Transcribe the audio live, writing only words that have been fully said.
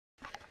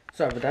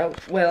Sorry about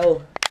that.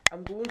 Well,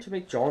 I'm going to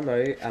meet John now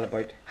at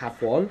about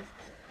 1:30.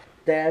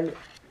 Then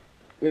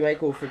we might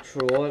go for a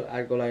stroll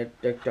and go down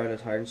to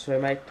town, so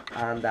we might.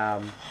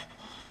 And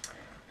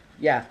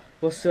yeah,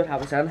 we'll see what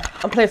happens then.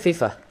 I'm playing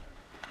FIFA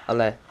on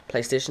the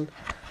PlayStation.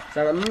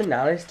 So I'm in my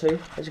nanny's too.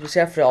 As you can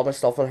see, I threw all my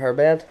stuff on her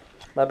bed.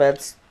 My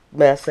bed's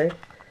messy.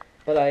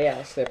 But yeah,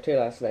 I slept here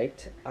last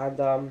night.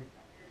 And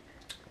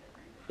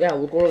yeah,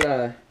 we're going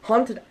to a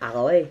haunted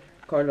alley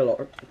according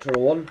to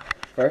Tyrone.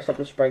 First up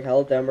in Spring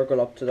Hill, then we're going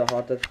up to the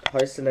haunted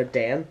house in a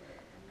den.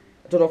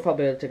 I don't know if I'll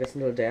be able to take us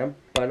into the den,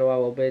 but I know I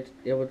will be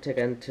able to take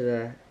into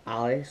the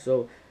alley,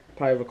 so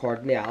probably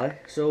record in the alley.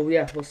 So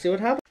yeah, we'll see what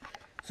happens.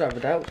 Sorry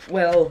about that.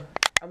 Well,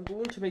 I'm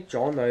going to meet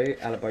John now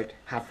at about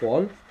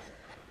 1:30.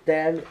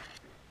 Then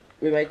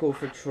we might go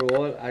for a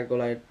stroll and go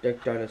down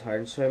to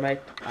town, so we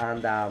might.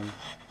 And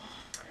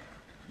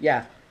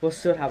yeah, we'll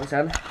see what happens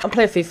then. I'm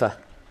playing FIFA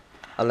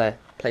on the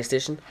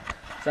PlayStation.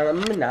 So I'm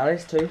in my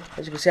nanny's too.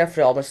 As you can see, I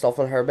threw all my stuff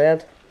on her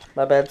bed.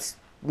 My bed's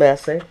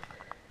messy.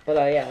 But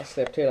yeah, I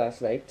slept here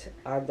last night.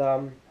 And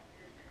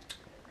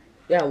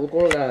yeah, we're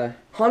going to a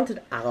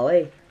haunted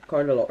alley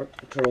according to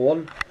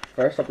Tyrone.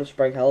 First up in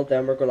Spring Hill,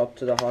 then we're going up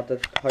to the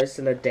haunted house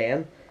in a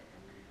den.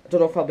 I don't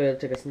know if I'll be able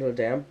to take us into the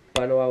den,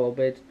 but I know I will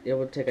be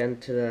able to take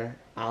into the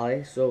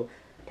alley, so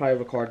probably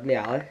record in the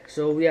alley.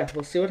 So yeah,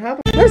 we'll see what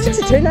happens. No,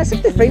 62, no,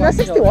 63, no,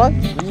 61.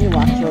 When you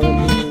watch all the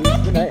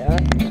movies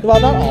tonight, Well,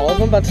 not all of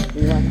them, but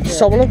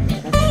some of them.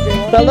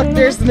 But look,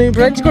 there's the new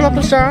bridge going up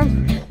in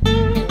Sharon.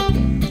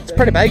 It's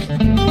pretty big.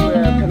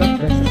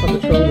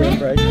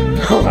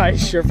 Alright,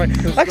 sure fine.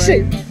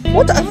 Actually,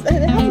 what the,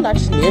 they haven't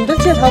actually named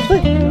it yet, have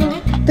they?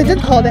 They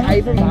did call it the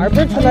Ivan Mar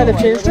Bridge, and now they've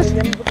changed it.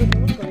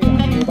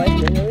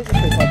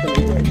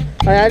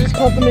 I just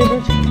called the new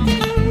bridge.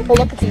 Oh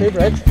look, it's a new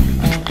bridge.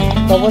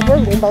 But we're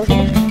in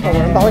Ballycommon. Oh,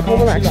 we're in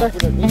Ballycommon actually. I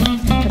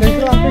think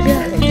the last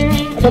yeah.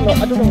 I don't know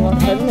how to. I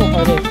don't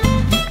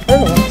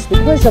know what to speak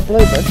about. It's a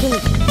blue bridge and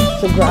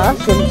some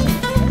grass and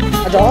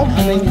a dog. I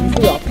mean,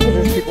 usually up because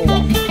there's people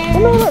walking. Oh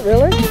no, not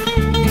really.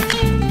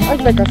 I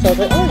think I saw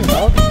that. Oh, a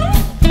dog.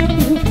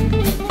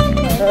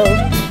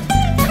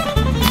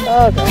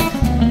 Oh god.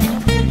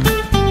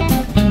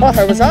 Oh,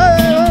 here was oh,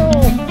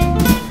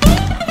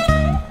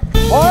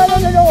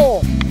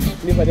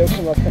 New video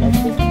coming up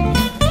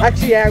tonight.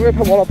 actually, yeah, I'm going to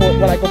put one up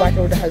when I go back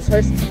over to his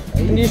house.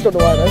 And you just don't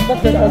know what it is,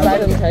 but because I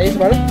didn't tell you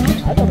about it.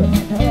 I don't know.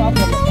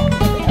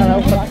 I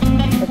know, but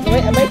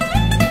I might.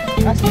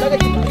 Actually,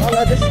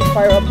 I'll just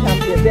fire up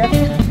campaign there.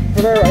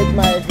 Put her out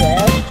my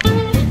address.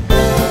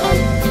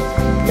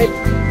 Maybe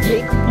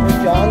Jake or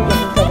John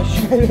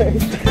give himself a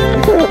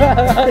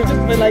shout out.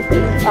 Just be like,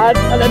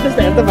 and then just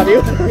end the video.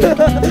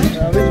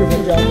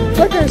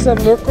 Look, there's some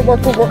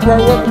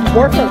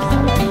workers.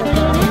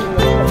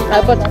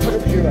 But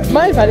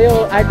my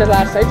video I did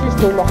last night, you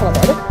still nothing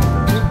about it.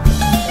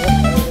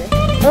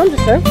 I'm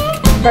just saying.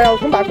 Right, I'll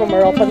come back when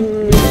we're up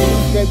and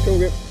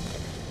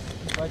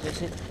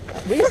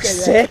we're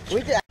sick.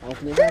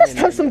 We must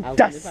have some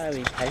dust.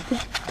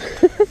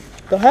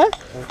 The heck?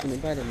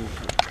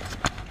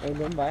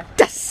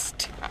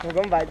 Dust! We're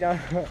going by, John.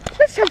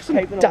 Let's have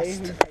some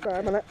dust. Sorry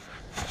a minute.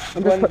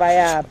 I'm going to buy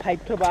a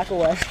pipe tobacco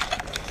west.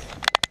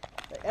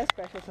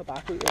 Special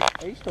tobacco.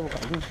 Are you still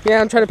recording?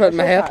 Yeah, I'm trying to put it in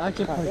my head. I'm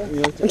trying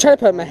to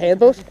put it in my head,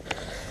 both.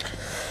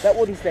 That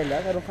wouldn't stand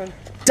up, I don't think.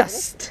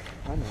 Dust.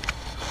 I know.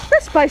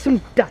 Let's buy some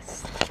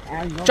dust.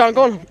 John,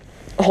 go on.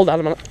 Hold on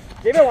a minute.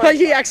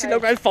 You actually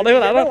look quite funny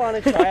with that. Do you ever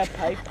want to try a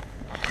pipe?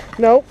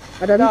 No, I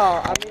didn't. No,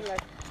 I mean like,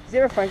 do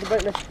you ever think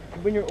about this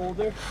when you're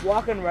older,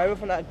 walking around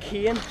with a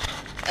cane,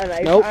 an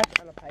ice pack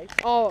and a pipe?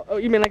 Oh,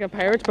 you mean like a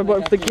pirate, but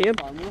with the cane?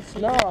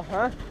 No,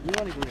 huh? You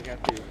want to go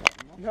get the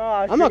No,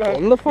 I'm not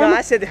going to the farm. No,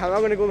 I said I'm not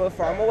going to go to the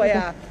farm away.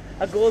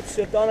 A gold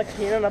suit on, a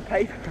cane and a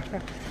pipe.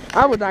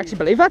 I wouldn't actually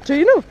believe that too,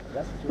 you know.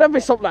 That'd be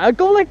something I'd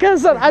go like,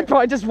 cause I'd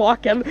probably just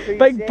walk in,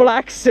 big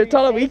black suit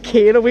on, a wee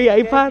cane, a wee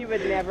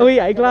iPad, a wee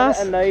eyeglass.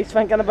 And now he's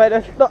thinking about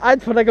it. No,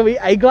 I'd put like a wee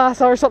eyeglass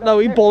or something, a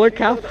wee bowler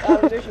cap.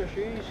 There's your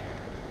shoes.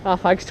 Ah,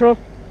 thanks, Tyrone.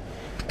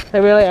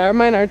 They really are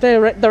mine, aren't they?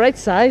 The right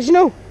size, you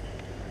know.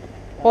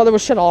 Oh, there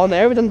was shit all in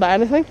there, we didn't buy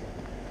anything.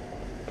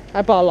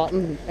 I bought a lot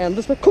in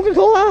this with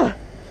Coca-Cola.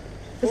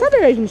 Is that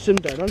there even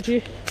zoomed down on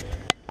you?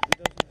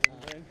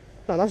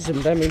 No, not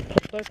zoomed down, I mean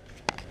put down.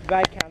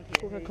 I can't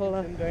hear Coca-Cola.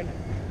 I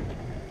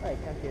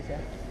can't hear you.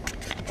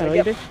 I know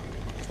you do.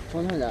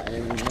 Can you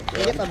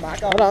get the back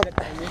Hold off on.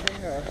 the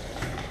anything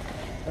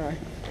or?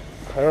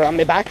 Put it on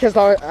my back as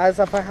long as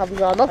if I haven't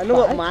got enough. I know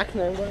what Mac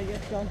now I'm going to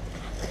get, John.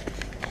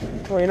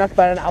 Well, you're not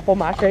buying an Apple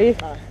Mac, are you?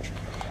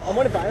 I'm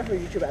going to buy it for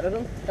YouTube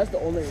editing. That's the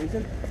only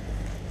reason.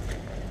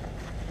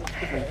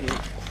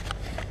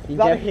 A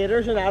lot of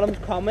haters in Adam's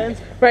comments.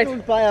 Right.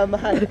 Don't buy a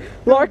Mac.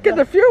 Larkin,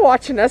 if you're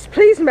watching this,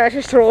 please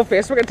message Tyrone on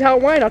Facebook and tell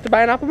him why not to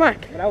buy an Apple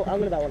Mac. But I'm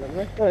going to buy one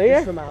anyway. Oh, yeah?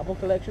 Just from my Apple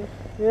collection.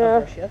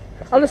 Yeah.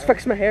 I'll just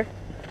fix my hair.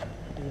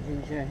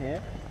 Your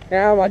hair.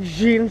 Yeah, my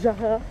jeans are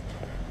hair.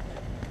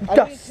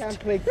 Dust.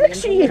 Make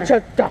sure you eat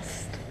your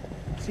dust.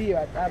 See you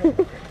at that. You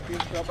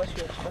rubbish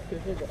your stuff up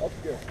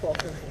your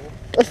fucking hole.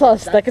 It's not a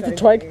stick, it's a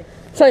twig.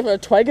 It's not even a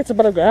twig, it's a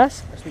bit of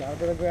grass. It's not a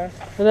bit of grass.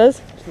 It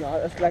is. It's not.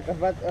 It's like a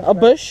bit. A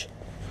bush.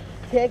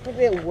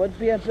 Technically, it would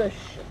be a bush,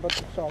 but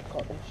it's all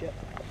cut and shit.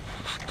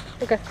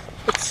 Okay.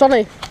 It's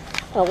sunny. It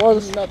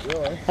was. Not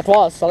really. It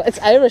was sunny. It's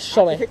Irish I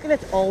sunny. think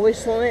it's always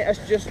sunny. It's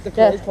just the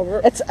Yeah. clouds cover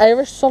it. It's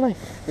Irish sunny.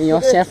 And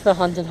you're set for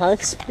haunted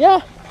house?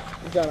 Yeah.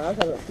 John, I've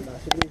had it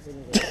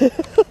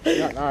massively.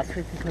 Not last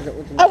week because it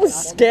was I was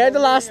scared the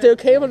last day,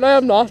 okay, but now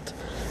I'm not.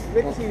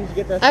 Wait till see when you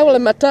get this. I will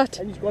admit that.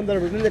 And you just go into the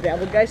room and the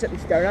devil guy sitting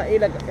staring at you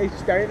like he's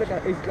staring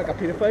like he's like a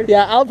pedophile.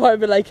 Yeah, I'll probably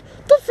be like,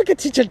 don't forget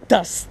to teach your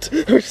dust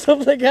or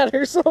something like that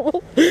or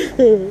something.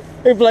 He'd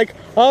be like,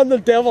 I'm the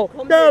devil.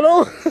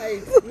 No.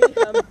 Hey, me,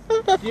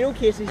 do you know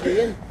Casey's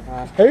Lane?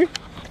 Who?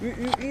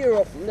 You were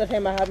up the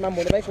time I had my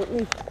motorbike with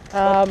me.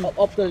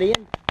 Up the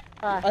lane.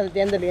 Aye. And at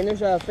the end of the lane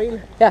there's a field.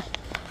 Yeah.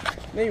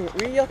 Were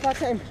you up that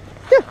time?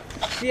 Yeah.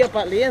 See up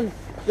that lane,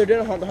 they're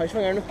doing a haunted house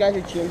thing, and those guys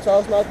with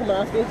chainsaws now coming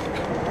after you.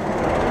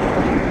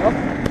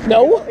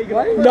 No.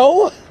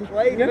 No.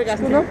 Why? You think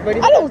that's too far?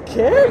 I don't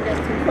care. You think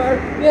that's too far?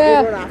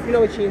 Yeah. They were after you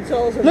know with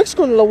chainsaws. And, Luke's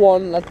going to the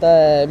one at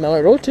the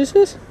Miller Road, too,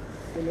 sis.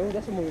 you know,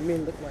 that's what we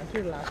mean. Look, went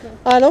through the last night.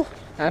 I know.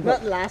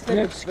 Not last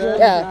night, but the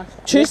Yeah.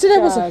 Tuesday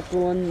night was it?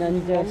 going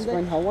into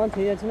Spring Hill one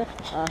too, isn't it?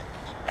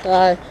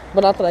 Aye,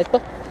 but not the night,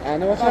 but. I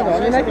know it's Oh, not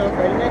on it's like on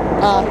Friday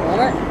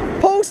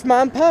night.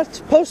 Postman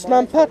Pat.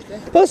 Postman Pat.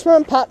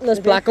 Postman Pat and his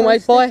black and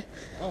white boy.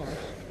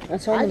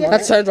 That's on I the get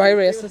That sounds right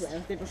racist.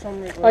 Wednesday for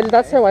some reason. Oh,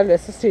 that's how I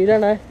racist to you,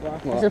 don't I?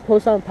 I said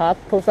Postman Pat,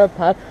 Postman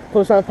Pat,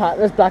 Postman Pat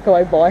and his black and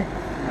white boy.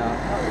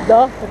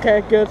 No?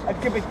 Okay, good.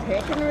 It could be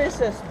taken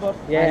racist, but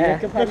Yeah.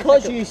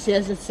 because you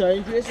says it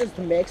sounds racist, it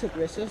makes it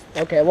racist.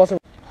 Okay, it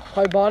wasn't.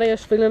 How body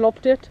is feeling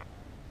update?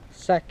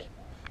 Sick.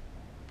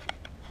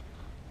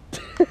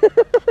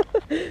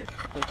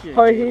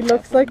 How he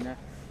looks like?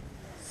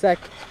 Sick.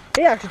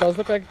 He actually does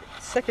look like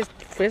sick. His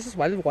face is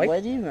wild white. Why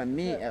do you run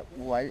me at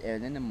while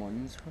early in the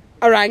mornings?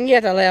 I rang you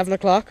at 11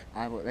 o'clock.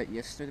 I woke like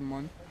yesterday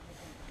morning,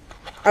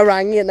 I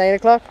rang you at 9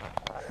 o'clock.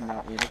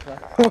 not 8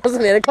 o'clock. It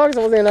wasn't 8 o'clock,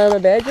 so I wasn't out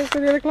of bed just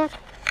at 8 o'clock.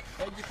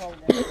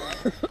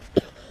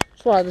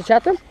 Just wanted to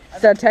chat to him.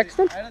 Instead of text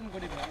him. I didn't go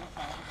to bed at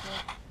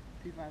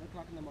 5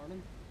 o'clock in the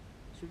morning.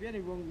 So if you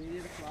had rung me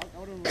at 8 o'clock, I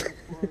would have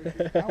rung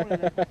at 4 I would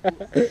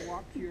have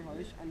walked to your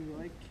house and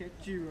really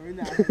kicked you around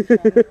the house.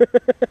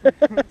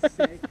 For God's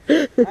sake.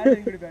 I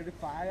didn't go to bed at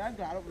 5. I'm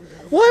glad it was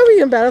Why were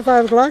you in bed at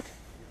 5 o'clock?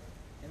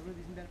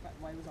 everybody's in bed at 5.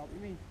 Why was up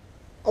with me?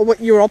 Oh, what,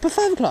 you were up at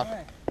 5 o'clock?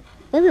 Why?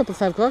 Why were you up at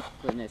 5 o'clock?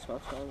 But next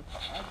watch all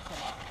I just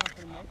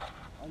had a mic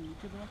on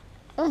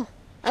YouTube.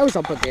 I was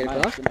up at 8 my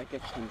o'clock. the mic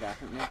is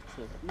indefinite now,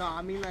 so No,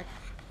 I mean like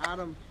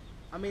Adam.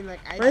 I mean like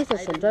I Where's the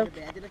didn't go sundown? to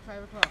bed at like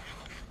 5 o'clock.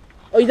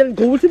 Oh, you didn't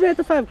go to bed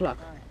at 5 o'clock?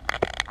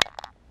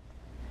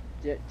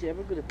 do you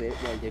ever go to bed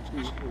while you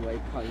can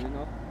white calling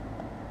off?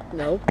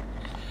 No.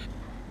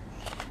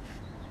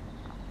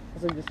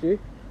 Was it just you?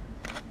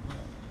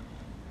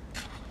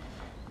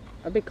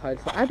 I'd be cold.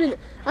 I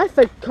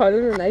think cold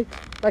in the night,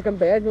 like in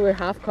bed, we were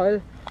half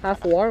cold,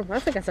 half warm. I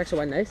think that's actually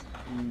quite nice.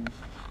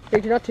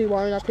 Like you're not too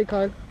warm, not too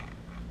cold.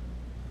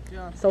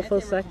 Yeah, Still feel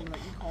if they were sick. coming,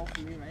 like, you call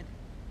for me, right?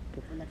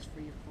 For the next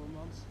 3 or 4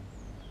 months.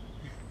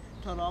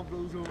 Till it all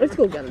blows over. Let's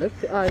go get a look.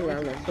 I don't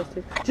know. Do you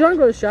want to go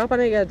to the shop? I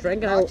need to get a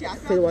drink and I'll Actually, I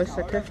feel can't worse tell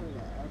sick here.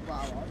 everything,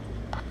 well,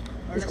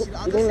 or Let's listen, go-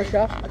 I'll you just going to the say-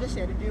 shop? I just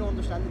said, do you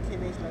understand the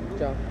teenage language?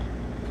 John,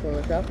 go to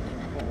the shop?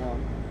 What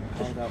one?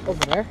 Hold up.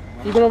 Over there.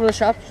 You going over to the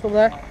shop? Just over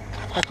there?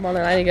 Ah, come on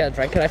then, I need to get a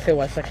drink and I feel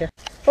worse sick here.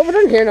 Over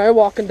down here now,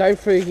 walking down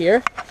through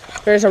here.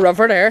 There's a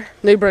river there.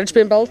 New bridge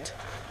being built.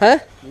 Huh?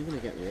 You're gonna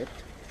get raped.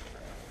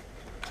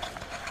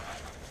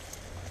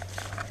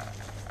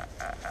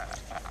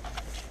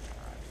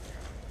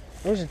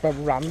 It was just about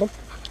random.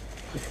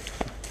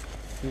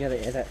 You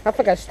gotta edit. I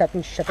think I stepped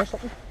in shit or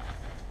something.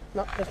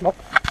 No, there's not.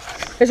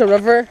 There's a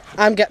river.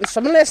 I'm getting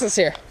swimming lessons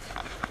here.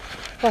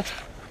 What?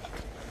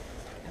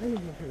 I don't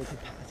even know if there's a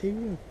path here, you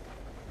know.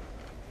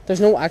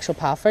 There's no actual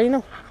path there, you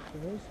know.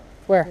 There is.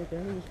 Where? Right there,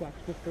 we just walk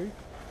through.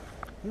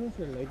 I don't know if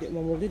we're allowed to.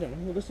 Well, we'll do that.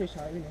 We'll just say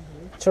sorry. You know.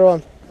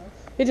 Tyrone.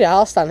 You do,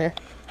 I'll stand here.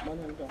 Man,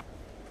 here we go.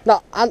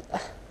 No, I'm...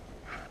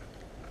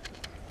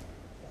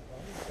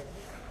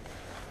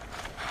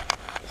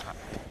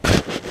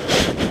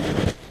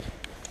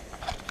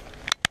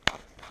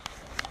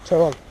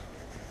 Tyrone.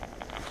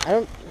 I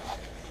don't...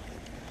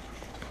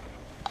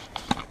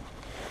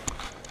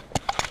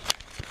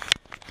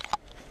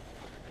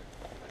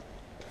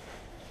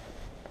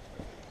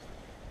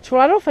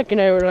 Tyrone, I don't think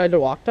you're allowed to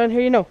walk down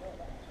here, you know.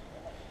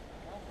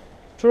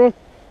 Tyrone.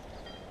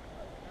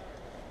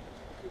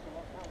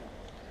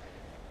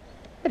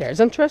 It is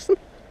interesting.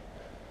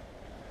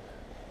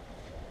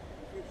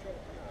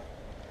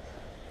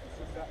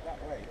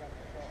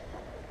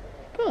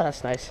 Oh,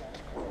 that's nice.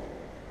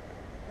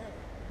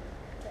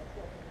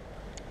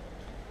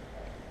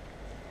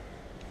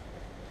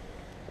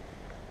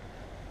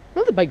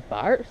 Not the big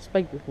bar, it's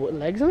big wooden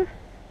legs in it.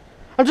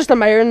 I'm just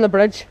admiring the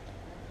bridge.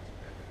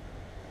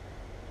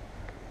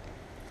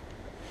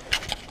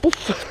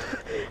 Oof.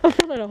 I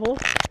fell in a hole.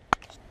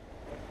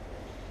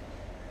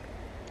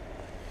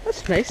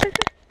 That's nice, actually.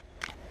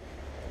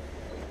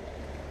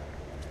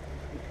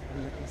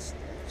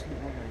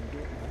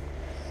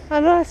 I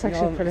know, that's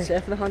actually pretty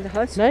Safe in the haunted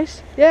house.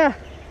 nice. Yeah.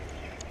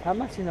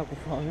 I'm actually not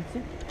going for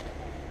it.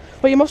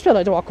 But you must be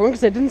allowed to walk around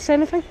because they didn't say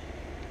anything.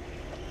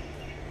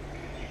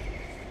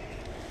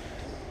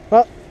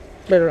 Well,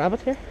 there's a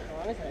rabbit here.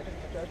 That's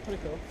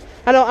pretty cool.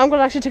 I know, I'm going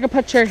to actually take a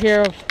picture here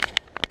of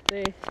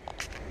the...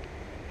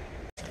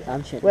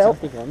 I'm shit. Well,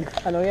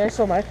 I know, yeah,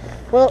 so am I.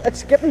 Well,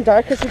 it's getting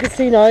dark as you can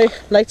see now.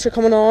 Lights are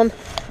coming on.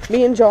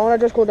 Me and John are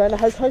just going down to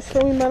his house for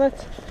a wee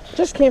minute.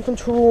 Just came from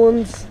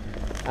Tyrone's.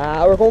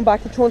 We're going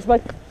back to Tyrone's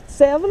about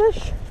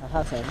 7ish.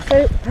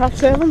 Half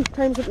 7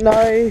 times it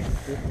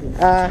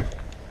now.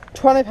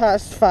 20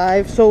 past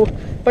 5, so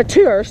about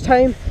 2 hours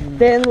time.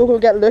 Then we'll go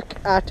get Luke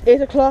at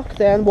 8 o'clock,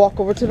 then walk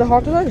over to the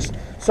haunted house.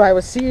 So I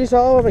will see you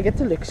all when we get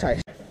to Luke's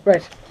house.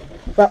 Right,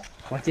 well,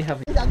 What do you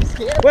have?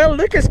 well,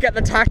 Luke is getting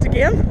attacked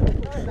again,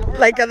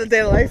 like in the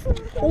day of life.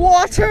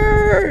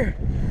 Water!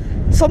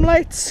 Some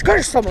lights,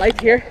 there's some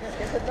light here.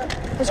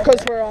 It's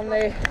because we're on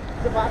the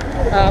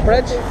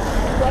bridge,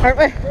 aren't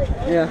we?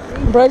 Yeah.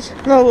 Bridge,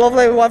 no,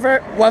 lovely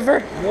Weather,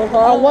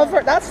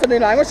 that's the new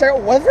language there,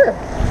 Weather.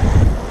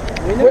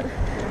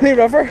 New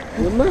River.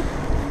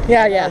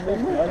 Yeah.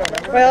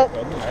 Well,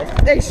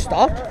 they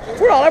stopped.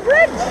 We're on a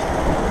bridge.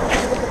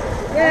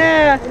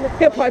 Yeah.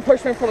 He'll probably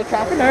push me in front of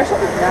traffic now or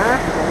something.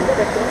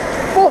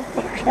 Oh,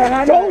 fuck.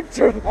 Don't.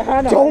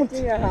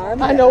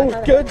 I know,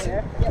 good.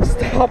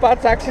 Stop,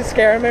 that's actually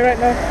scaring me right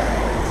now.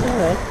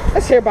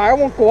 This here bar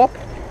won't go up.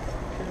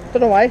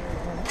 Don't know why.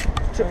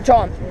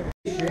 John.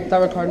 Is that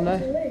recording now?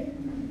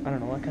 I don't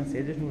know. I can't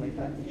say there's no light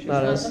back. It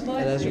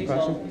is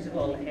recording.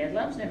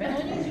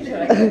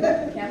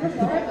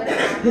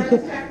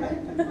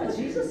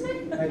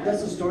 Right,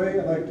 that's a story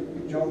about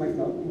John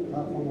McNaughton,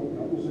 Platform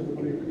McNaughton, as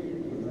everybody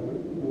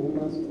would know him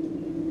as.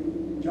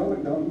 John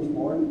McNaughton was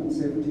born in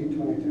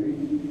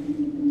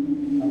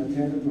 1723 and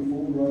attended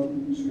Reform Royal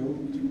School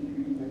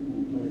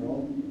in Donegal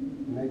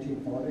in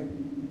 1940.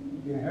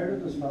 He inherited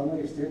his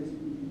family estate,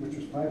 which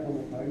was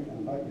 £500,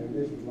 and back in the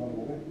days it was a lot of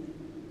money.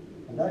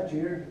 And that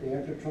year he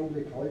entered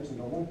Trinity College in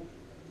Dublin.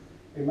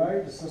 He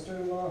married the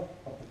sister-in-law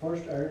of the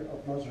first Earl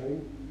of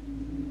Nazarene.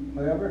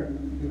 However,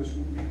 he was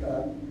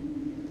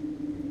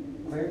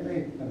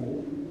quietly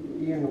enamored.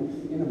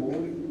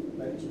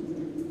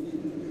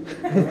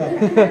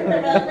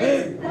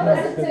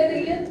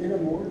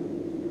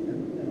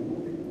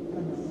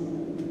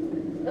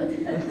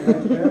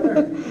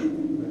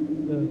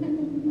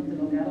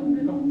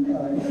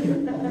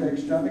 Of the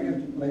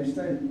extravagant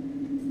lifestyle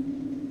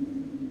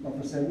of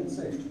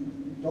ascendancy.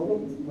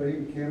 Dublin, where he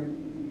became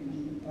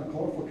a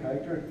colourful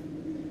character.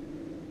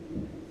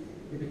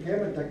 He became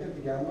addicted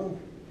to gambling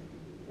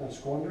and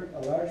squandered a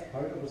large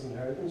part of his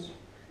inheritance,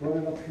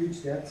 running up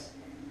huge debts,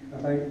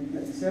 and by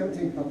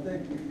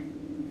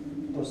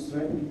 1750 was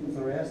threatened with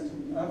arrest.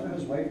 After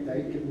his wife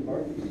died giving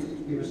birth,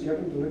 he was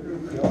given the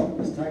lucrative job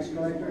as tax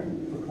collector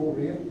for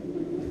Coleraine,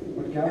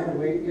 but gambled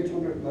away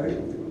 £800 of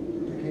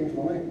the king's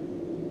money.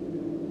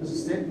 His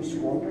estate was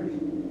squandered,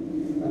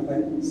 and by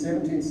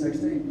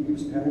 1760 he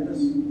was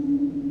penniless.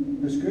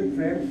 His good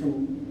friend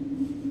from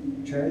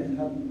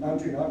childhood,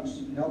 Andrew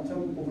Knox, helped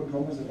him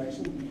overcome his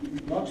addiction.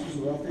 Knox was a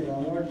wealthy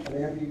landlord and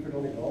MP for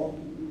Donegal,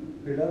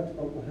 who lived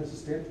on his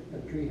estate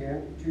in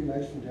Crehan, 2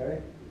 miles from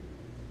Derry.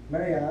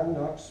 Mary Ann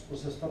Knox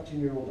was his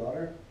 15-year-old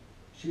daughter.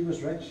 She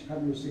was rich,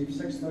 having received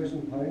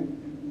 £6,000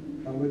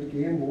 and would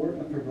gain more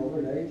if her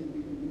brother died.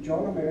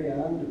 John and Mary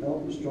Ann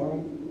developed a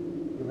strong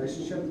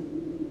relationship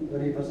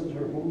when he visited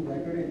her home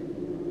regularly,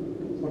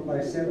 but by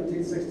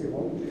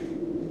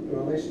 1761 the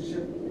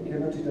relationship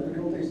came into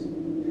difficulties.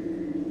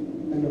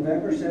 In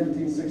November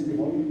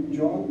 1761,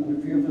 John and a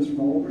few of his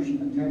followers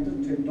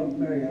attempted to abduct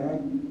Mary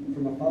Ann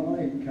from a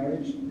family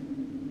carriage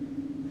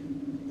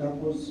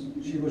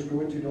she was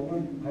going to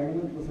Dublin,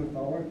 Parliament with her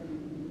father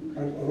and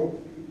a rope,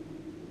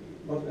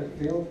 but it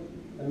failed.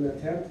 In the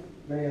attempt,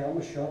 Mary Ann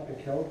was shot and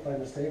killed by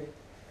mistake.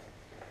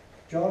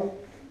 John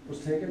was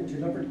taken to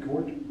Lifford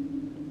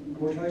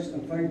Courthouse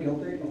and found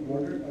guilty of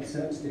murder and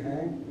sentenced to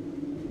hang.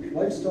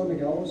 Whilst on the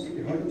gallows, he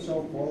hurled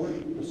himself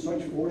forward with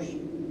such force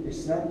he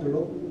snapped the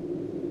rope.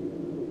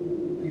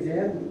 He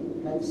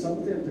then had the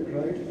sympathy of the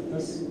crowd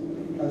as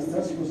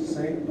this was a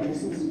sign of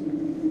innocence.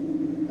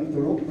 If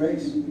the rope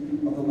breaks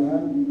of a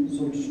man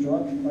so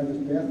distraught by the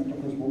death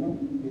of his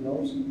woman he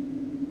loves,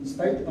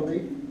 despite the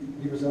belief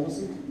he was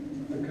innocent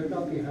and could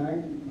not be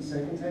hanged a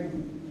second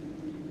time,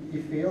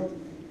 he failed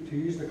to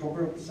use the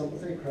cover of the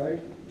sympathy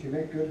crowd to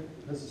make good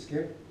his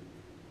escape,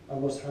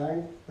 and was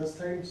hanged, this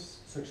time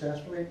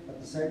successfully, at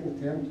the second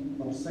attempt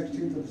on the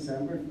 16th of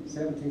December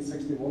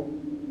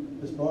 1761.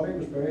 His body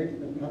was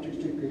buried in Patrick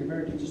Street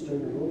Graveyard just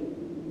down the road.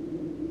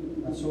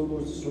 And so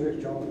goes the story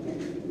of John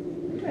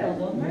McNaughton. Well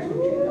done,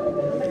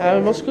 Mark. I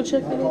must go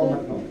check I it call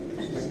out. McNaughton.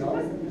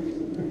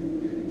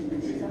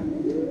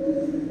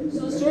 So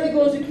the story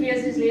goes with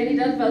Casey's Lane. He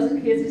did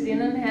visit Casey's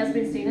Lane and has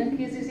been seen in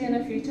Casey's Lane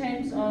a few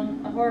times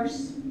on a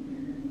horse.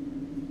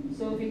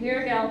 So if you hear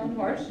a galloping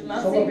horse, you'll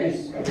not Some see of me.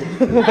 these,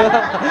 Because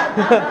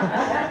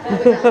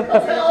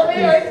I'll be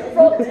out in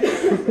front.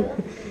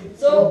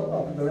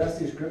 So, the rest of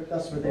these group,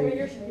 that's where over they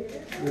here.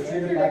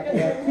 retreated back to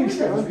that.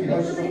 Three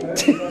houses up there,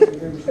 that's where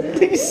they were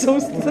staying. He's so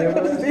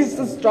he's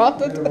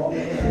distracted.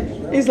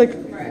 He's like,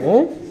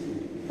 oh.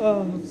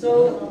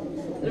 So,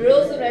 the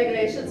rules and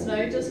regulations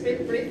now, just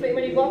briefly,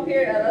 when you go up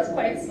here, that's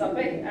quite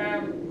slippy.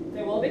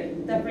 There will be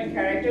different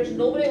characters.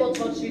 Nobody will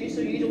touch you,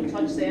 so you don't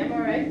touch them,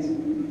 alright?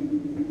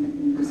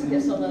 Just in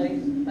case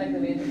something like the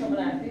wind coming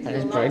at you. That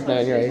is will not bright touch now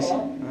in your you eyes. at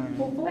all,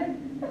 hopefully.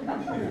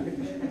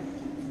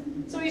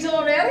 So he's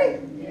all ready?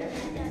 Yeah.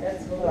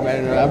 Let's go.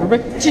 Ready to rubber.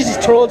 Jesus,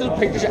 throw just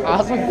pictures your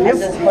ass on your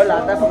face.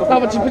 How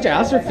about you put your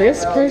ass on your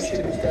face, Christ?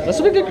 This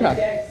will be good crack.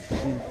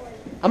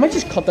 I might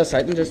just cut this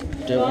out and just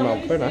do it on my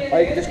upper now.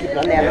 Or you can just keep it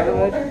on the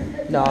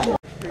end. No.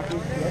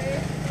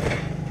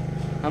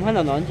 I'm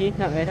hanging on to you,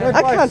 not right?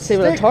 I can't see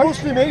with a torch. Close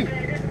to me.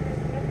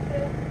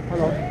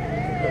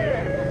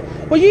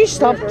 Will you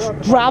stop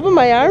grabbing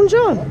my arm,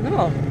 John?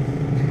 No.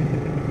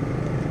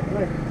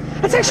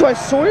 That's actually why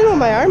it's soaring on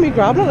my arm, you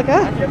grabbing it like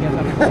that.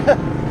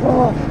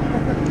 Oh,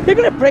 you're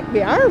gonna break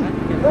my arm.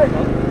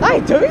 I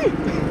do.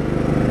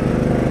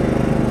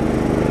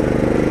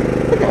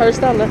 Look at her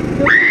standing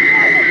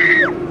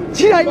there.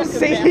 Do you not even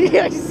see?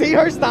 I see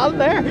her standing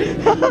there.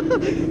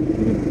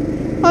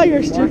 Oh,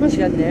 you're stupid. Watch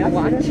in there,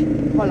 watch.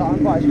 Hold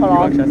on, boys, hold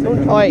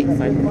on. Oi,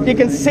 you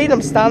can see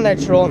them standing there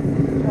throwing.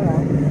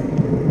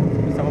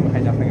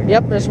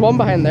 Yep, there's one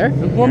behind there.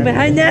 There's one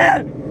behind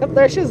there! Yep,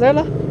 there she is there,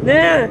 look.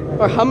 There!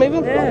 Or him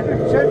even. There!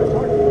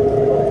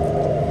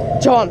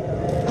 John,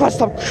 come on,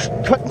 stop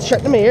cutting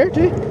shit in my ear,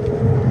 too.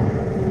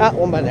 That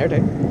one by there,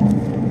 too.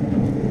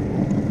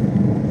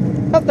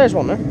 Oh, there's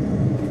one there.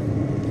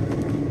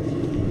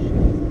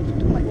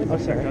 Oh,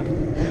 sorry.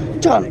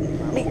 John,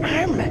 my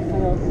arm.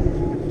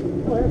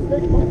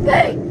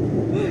 Hey!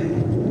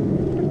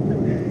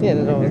 Yeah,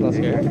 no, it's not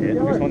scary.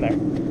 There's one there.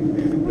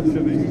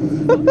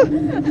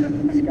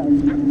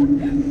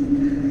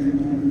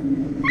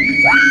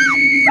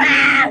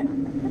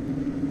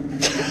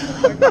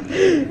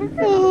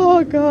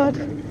 Oh, God.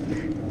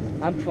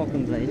 I'm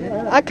fucking blinded.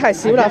 I can't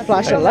see with that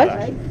flashing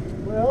light.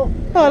 Well,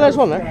 Oh, there's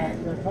one there.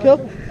 Cool.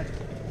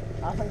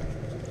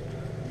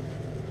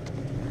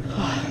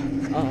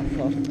 Oh,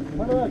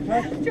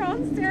 fuck.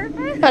 John's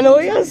terrified. I know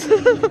he is.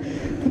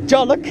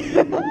 John, look.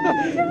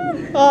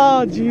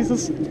 Oh,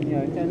 Jesus.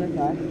 Yeah, turn the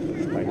car.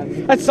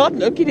 It's not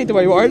look you need to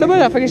be worried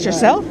about. I think it's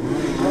yourself.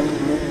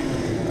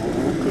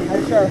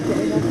 I'm sure.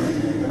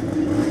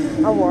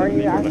 I'm warning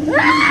you that.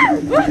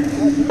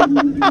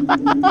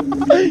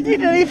 You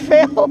nearly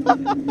fell.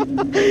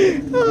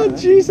 Oh,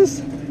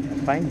 Jesus.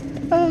 Fine.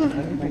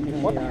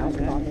 What the hell's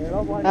going on here?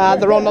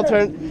 They're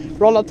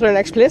run up to the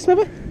next place,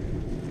 maybe.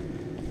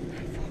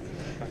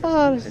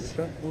 Oh,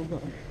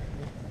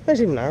 there's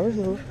even nervous.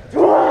 No?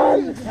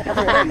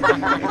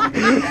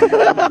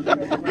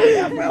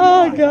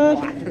 Oh, God.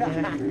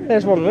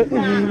 There's one of it.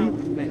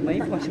 Why are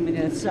you pushing me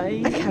to the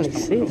side? I can't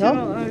see it, huh?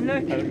 Oh,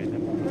 look.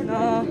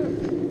 No.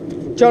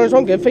 John, there's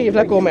one good thing you've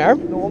let go of my arm.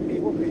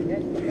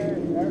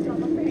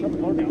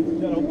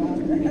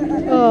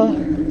 Oh.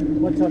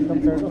 what's that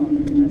come there?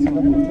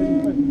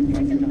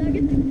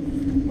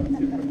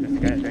 This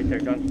guy's right there,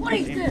 John. What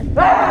is this?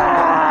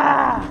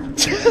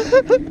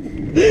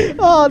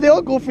 Oh, they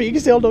all go for you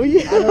because they all know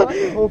you.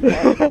 Oh,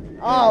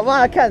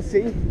 man, I can't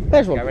see.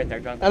 There's Guy one. right there,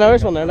 John. I know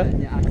there's one there. Look.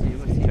 Yeah, I see.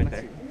 He's right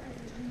there.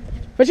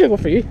 But you go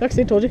for you.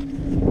 Actually, I told you. I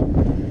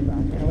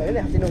really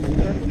have to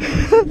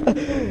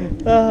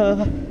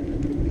know.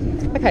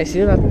 I can't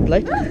see that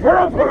light.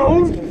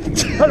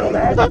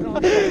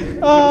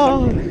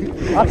 Oh,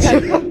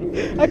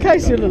 I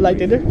can't see the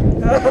light either.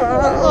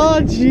 Oh,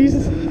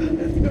 Jesus.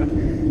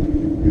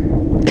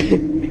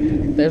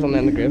 There's one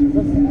in the grave.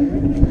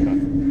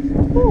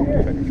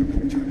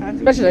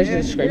 Especially as you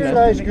describe Here's a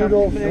that. nice good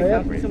old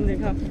friend. Somebody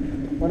come.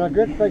 When a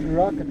great big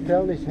rock had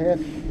fell on his head,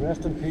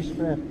 rest in peace,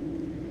 friend.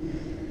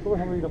 Go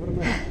and have a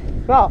look at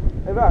him. No,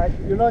 I'm alright.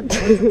 You're not,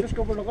 just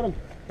go over and look at him.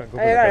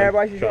 Hey, I got it,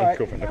 boys. She's John, alright.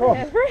 go for it. Go on.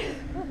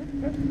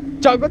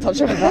 John, go touch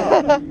him.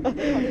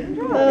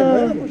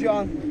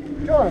 John.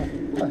 John,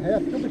 what the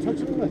heck? Don't be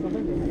touching him.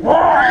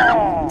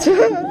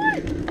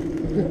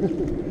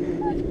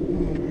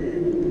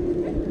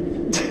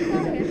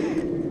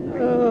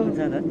 Is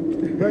that it?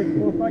 Right,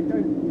 go back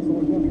down.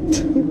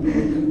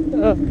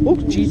 Oh,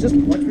 Jesus.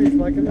 Watch me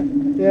flanking it.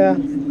 Yeah.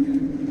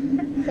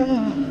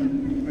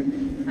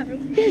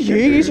 You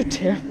are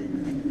terrible.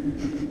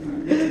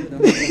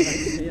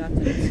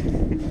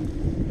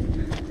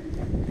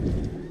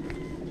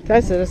 Can I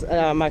say this?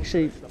 I'm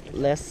actually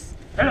less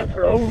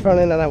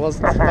running than I was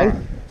at the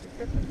time.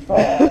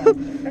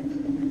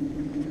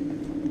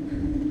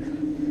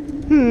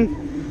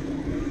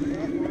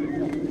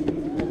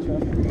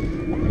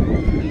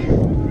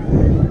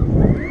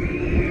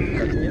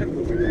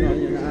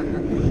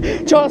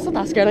 John, it's not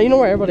that scary. You know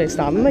where everybody's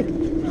standing, like.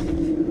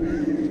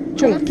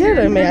 John, get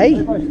out of my eye.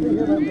 If I stay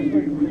here, that was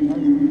like,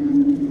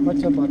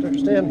 what's that matter?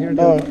 Stay in here.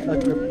 Oh.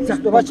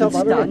 What's that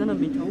matter? Standing on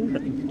me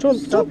toe. John,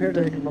 Stop here,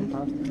 then come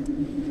past.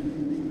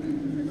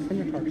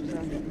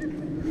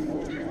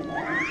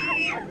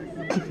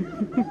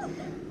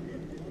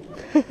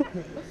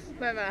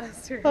 My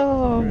master.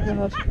 Oh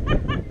god.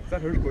 Is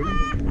that her squirting?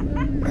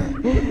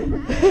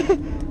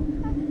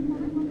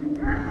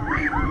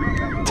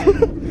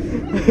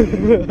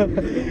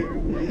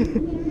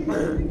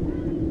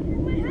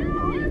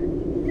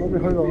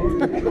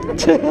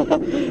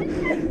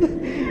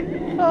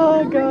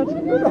 Oh god.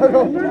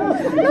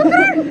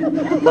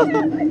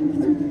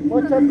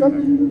 What's that gun?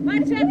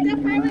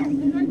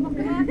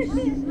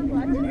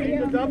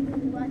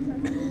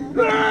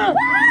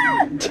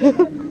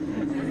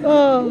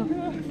 Oh.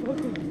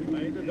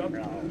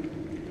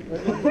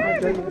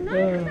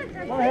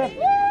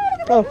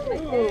 Oh.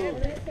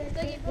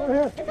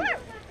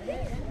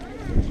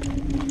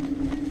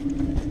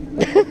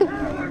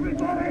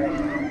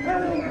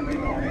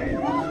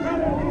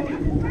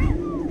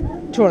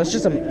 Do you want it's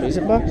just a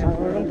music box?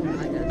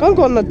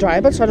 Go on the dry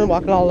bit so I don't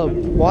walk in all the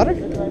water.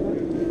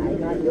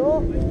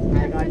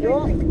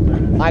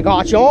 I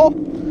got you.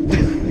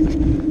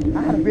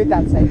 I had to beat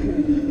that side.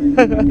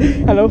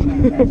 Hello.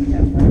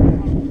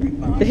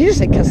 Did he just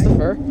say kiss the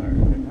fur?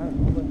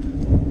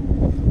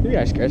 You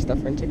guys scared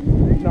stuff, aren't you?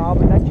 No,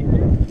 but that's you.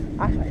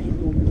 Actually, you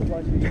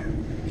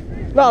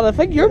No, I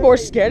think you're more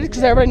scared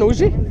because everybody knows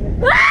you.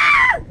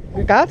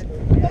 Your cat?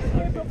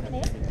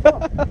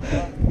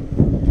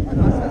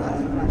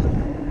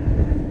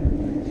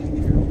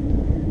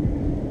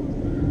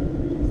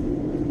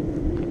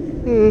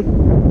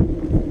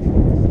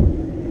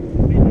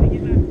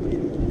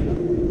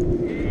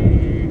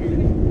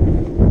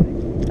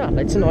 God,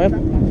 that's annoying.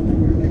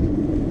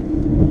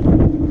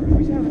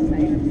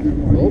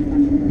 Oh.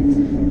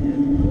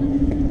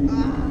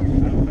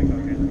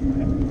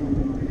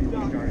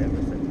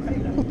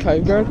 Okay,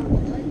 girl.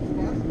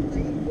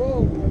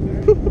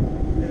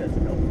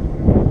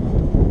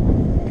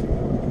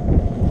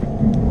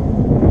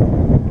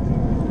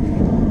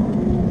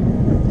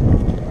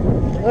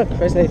 Oh,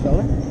 crazy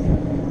fella.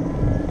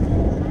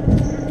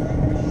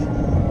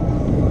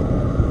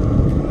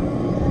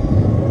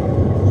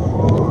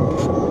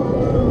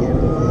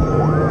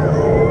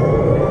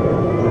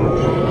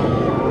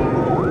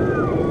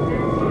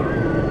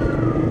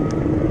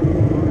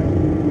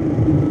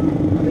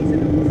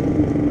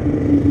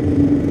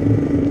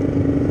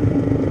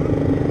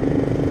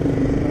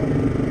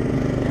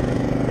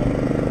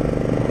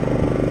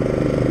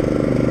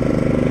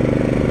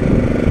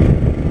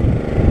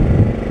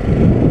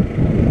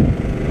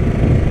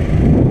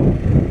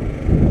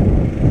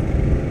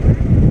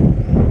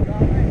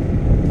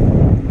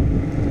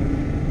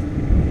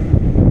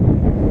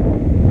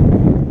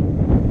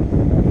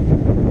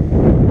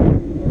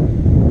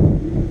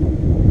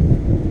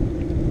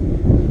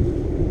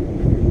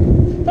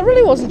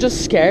 It wasn't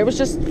just scary, it was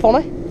just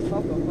funny.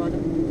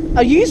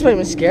 Oh, you used when it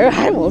was scary.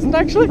 I wasn't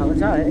actually.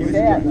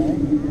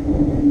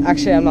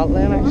 Actually, I'm not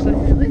laying actually.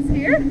 Really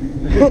scared?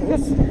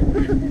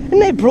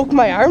 And they broke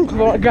my arm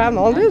grabbing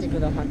onto it.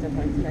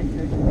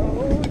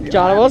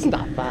 John, it wasn't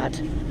that bad.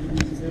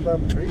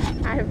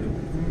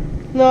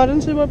 No, I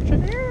didn't see Bob Tree.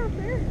 There, up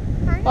there.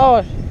 Hi.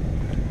 Oh.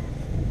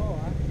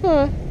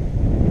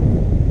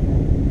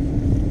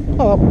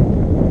 Oh.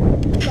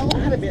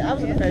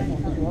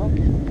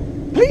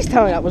 Please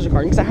tell me that was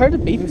recording, because I heard a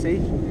beep. I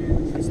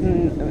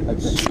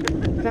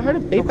heard a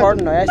beep.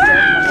 recording now, That's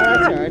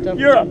alright.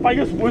 You're a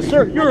biggest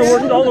wusser. You're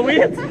working all the way.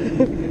 Don't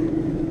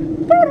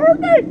hurt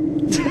me!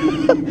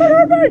 Don't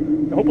hurt me!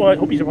 I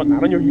hope you're putting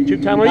that on your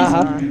YouTube channel.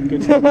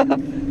 Good.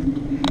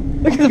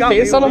 Look at the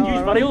face on him.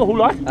 Use video the whole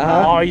lot.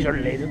 Oh, he's a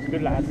legend.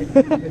 Good lad.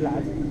 Good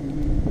lad.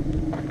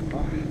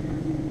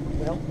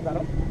 Well, is that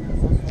up?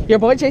 Your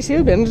boy JC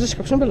will be in the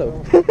description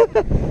below.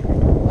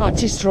 Oh,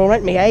 she's throwing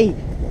at me, eh?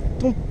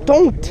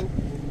 Don't!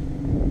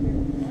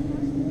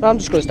 No, I'm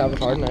just going to stop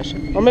recording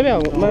actually. Or maybe I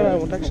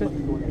won't actually.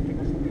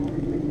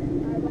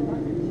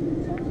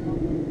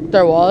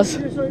 There was.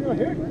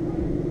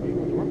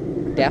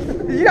 Deaf.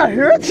 You got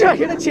hurt? I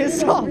hear the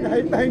chainsaw.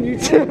 I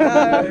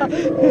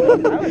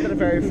was at the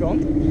very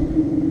front.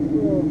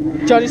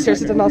 Johnny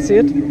seriously did not see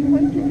it.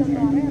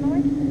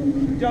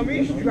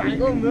 Dummy,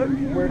 strangle him, look.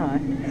 Where high?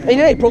 He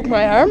nearly broke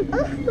my arm.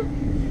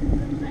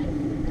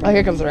 Oh,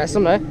 here comes the rest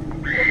of them now.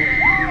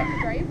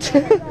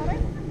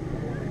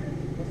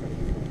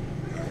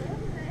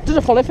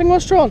 The funny thing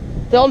was, Sean,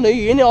 they all knew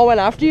you and they all went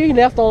after you and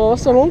left all of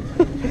us alone.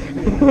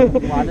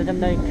 Why did them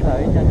down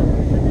cloud?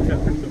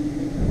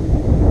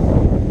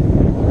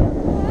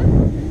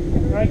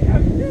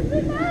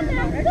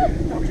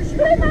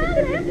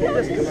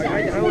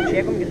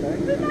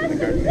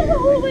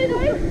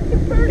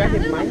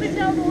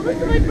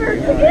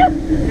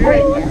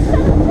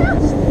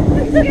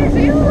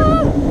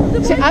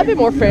 See, I'd be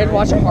more afraid of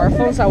watching horror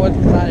films than I would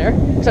with that air.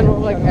 Because I know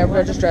like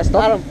everybody just dressed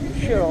up.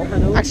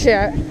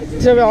 Actually,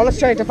 to be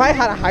honest, right, if I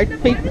had a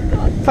heartbeat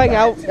thing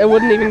out, it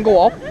wouldn't even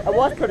go up. It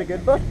was pretty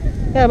good, but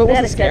Yeah, but it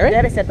wasn't scary.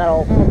 They said that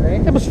all day.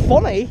 It was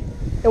funny.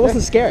 It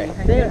wasn't scary.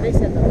 They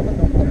said that all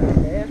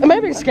day. It may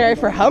have been scary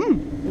for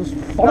him. It was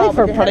funny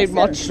for pretty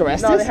much the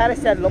rest No, of they us. had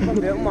said look and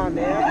do them on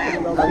there.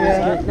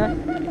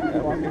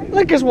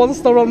 Like there's one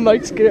still running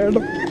out scared.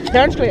 They're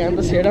actually end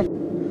this here now.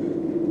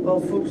 Well,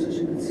 folks, as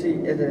you can see,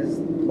 it is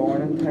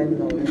morning time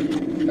now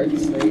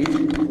outside.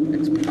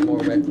 It's more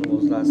wet than it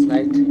was last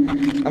night.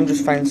 I'm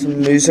just finding some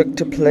music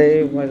to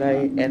play while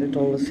I edit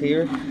all this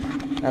here,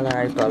 and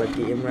I've got a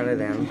game ready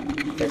then.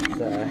 It's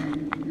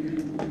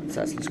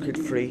Assassin's Creed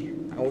 3.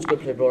 I was going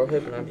to play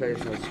Brotherhood, but I'm playing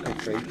Assassin's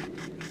Creed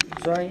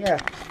 3. So yeah,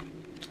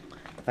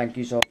 thank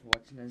you all for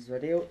watching this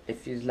video.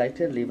 If you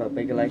liked it, leave a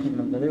big like on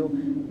the video,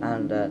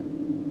 and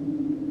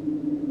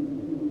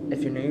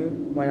if you're new,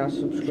 why not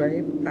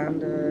subscribe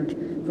and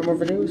for more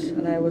videos,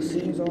 and I will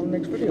see you all in the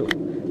next video.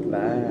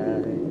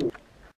 Bye.